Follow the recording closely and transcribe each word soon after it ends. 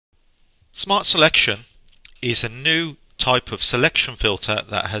Smart Selection is a new type of selection filter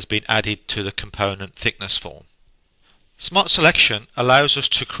that has been added to the component thickness form. Smart Selection allows us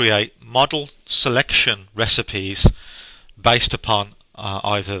to create model selection recipes based upon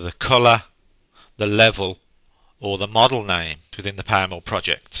either the colour, the level, or the model name within the PowerMILL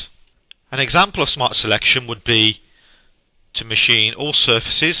project. An example of Smart Selection would be to machine all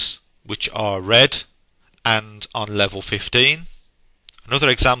surfaces which are red and on level 15. Another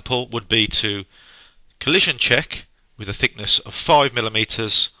example would be to collision check with a thickness of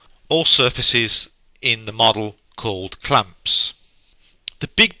 5mm all surfaces in the model called clamps. The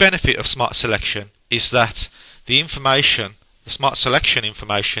big benefit of Smart Selection is that the Smart Selection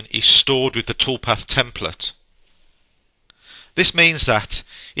information is stored with the Toolpath template. This means that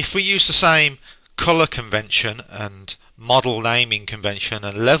if we use the same colour convention and model naming convention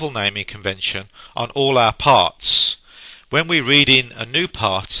and level naming convention on all our parts, when we read in a new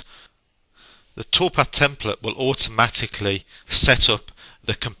part, the Toolpath template will automatically set up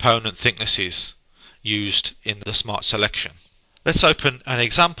the component thicknesses used in the Smart Selection. Let's open an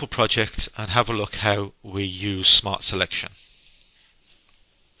example project and have a look how we use Smart Selection.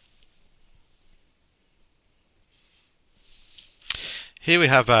 Here we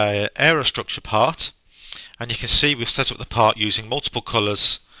have an aerostructure part, and you can see we've set up the part using multiple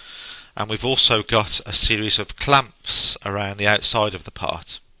colours, and we've also got a series of clamps around the outside of the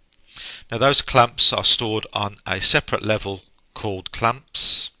part. Now those clamps are stored on a separate level called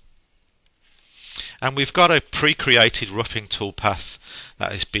clamps, and we've got a pre-created roughing toolpath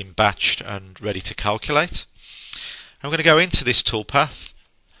that has been batched and ready to calculate. I'm going to go into this toolpath,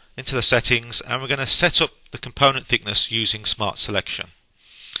 into the settings, and we're going to set up the component thickness using Smart Selection.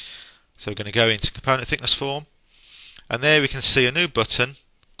 So we're going to go into component thickness form, and there we can see a new button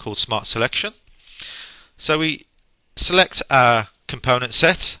called Smart Selection. So we select our component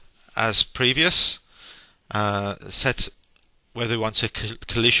set as previous, set whether we want to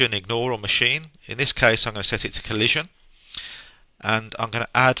collision, ignore or machine. In this case I'm going to set it to collision, and I'm going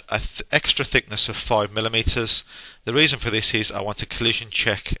to add an extra thickness of 5mm. The reason for this is I want to collision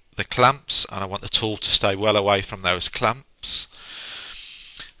check the clamps, and I want the tool to stay well away from those clamps.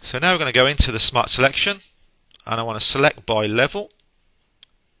 So now we're going to go into the Smart Selection, and I want to select by level,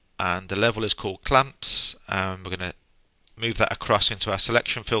 and the level is called clamps, and we're going to move that across into our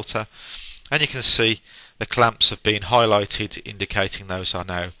selection filter, and you can see the clamps have been highlighted indicating those are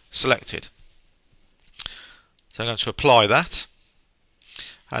now selected. So I'm going to apply that,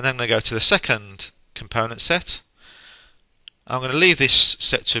 and then I'm going to go to the second component set. I'm going to leave this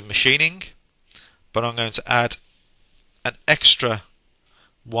set to machining, but I'm going to add an extra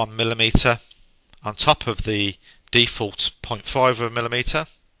 1mm on top of the default 0.5mm,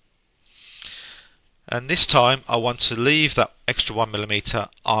 and this time I want to leave that extra 1mm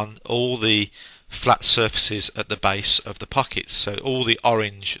on all the flat surfaces at the base of the pockets, so all the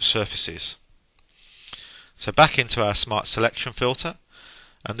orange surfaces. So back into our Smart Selection filter,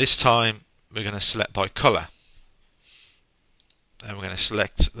 and this time we're going to select by colour, and we're going to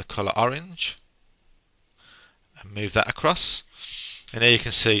select the colour orange and move that across, and there you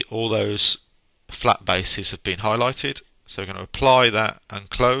can see all those flat bases have been highlighted. So we're going to apply that and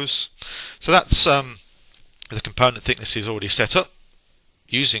close. So that's the component thickness is already set up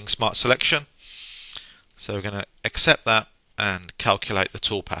using Smart Selection. So we're going to accept that and calculate the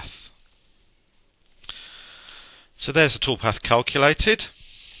toolpath. So there's the toolpath calculated,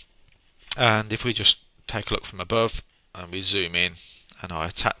 and if we just take a look from above and we zoom in and I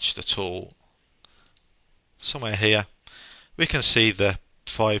attach the tool somewhere here, we can see the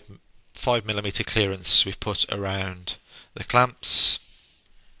 5mm clearance we've put around the clamps.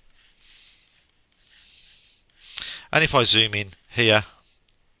 And if I zoom in here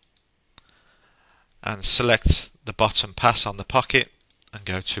and select the bottom pass on the pocket and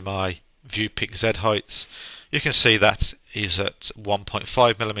go to my view pick Z heights, you can see that is at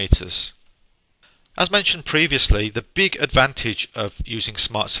 1.5mm. As mentioned previously, the big advantage of using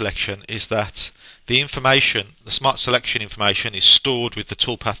Smart Selection is that the Smart Selection information is stored with the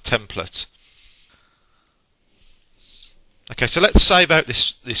Toolpath template. Okay, so let's save out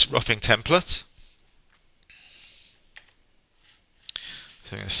this roughing template.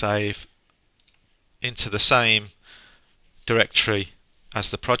 So I'm going to save into the same directory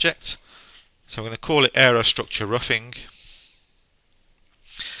as the project. So I'm going to call it Aerostructure Roughing.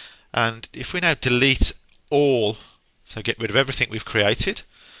 And if we now delete all, so get rid of everything we've created,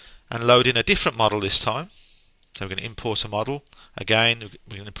 and load in a different model this time. So we're going to import a model. Again,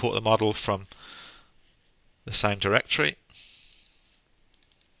 we're going to import the model from the same directory.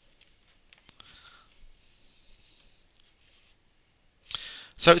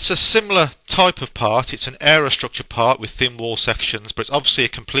 So it's a similar type of part. It's an aerostructure part with thin wall sections, but it's obviously a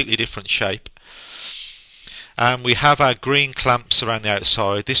completely different shape. And we have our green clamps around the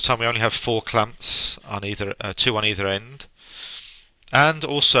outside. This time we only have 4 clamps on either, 2 on either end. And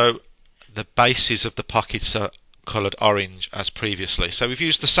also the bases of the pockets are coloured orange as previously. So we've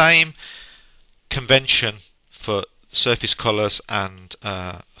used the same convention for surface colours and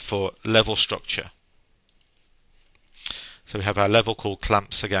for level structure. So we have our level called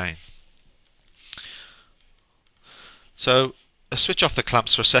clamps again. So let's switch off the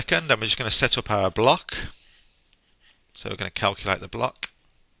clamps for a second, and we're just going to set up our block. So we're going to calculate the block.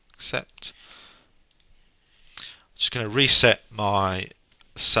 Accept. Just going to reset my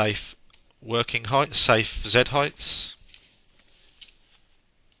safe working height, safe Z heights.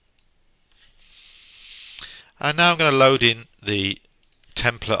 And now I'm going to load in the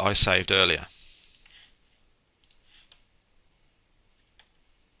template I saved earlier.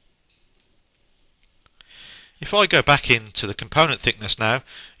 If I go back into the component thickness now,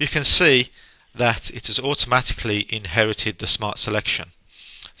 you can see that it has automatically inherited the smart selection.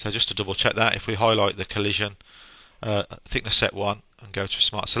 So just to double check that, if we highlight the collision thickness set 1 and go to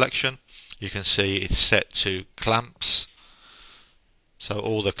smart selection, you can see it's set to clamps. So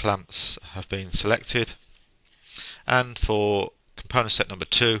all the clamps have been selected. And for component set number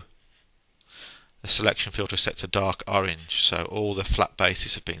 2, the selection filter is set to dark orange, so all the flat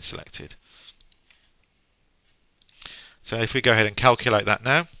bases have been selected. So if we go ahead and calculate that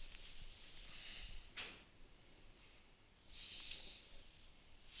now,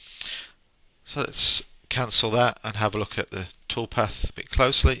 so let's cancel that and have a look at the toolpath a bit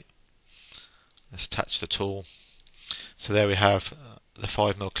closely. Let's attach the tool. So there we have the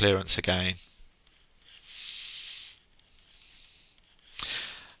 5mm clearance again.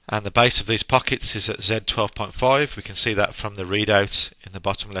 And the base of these pockets is at Z12.5. We can see that from the readout in the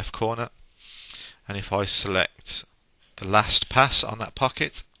bottom left corner. And if I select the last pass on that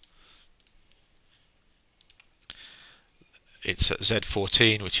pocket, it's at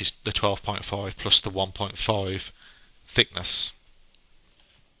Z14, which is the 12.5 plus the 1.5 thickness.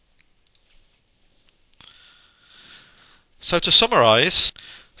 So to summarise,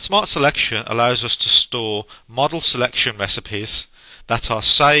 Smart Selection allows us to store model selection recipes that are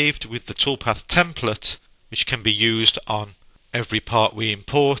saved with the Toolpath template, which can be used on every part we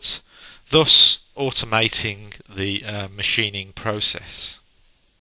import, thus automating the machining process.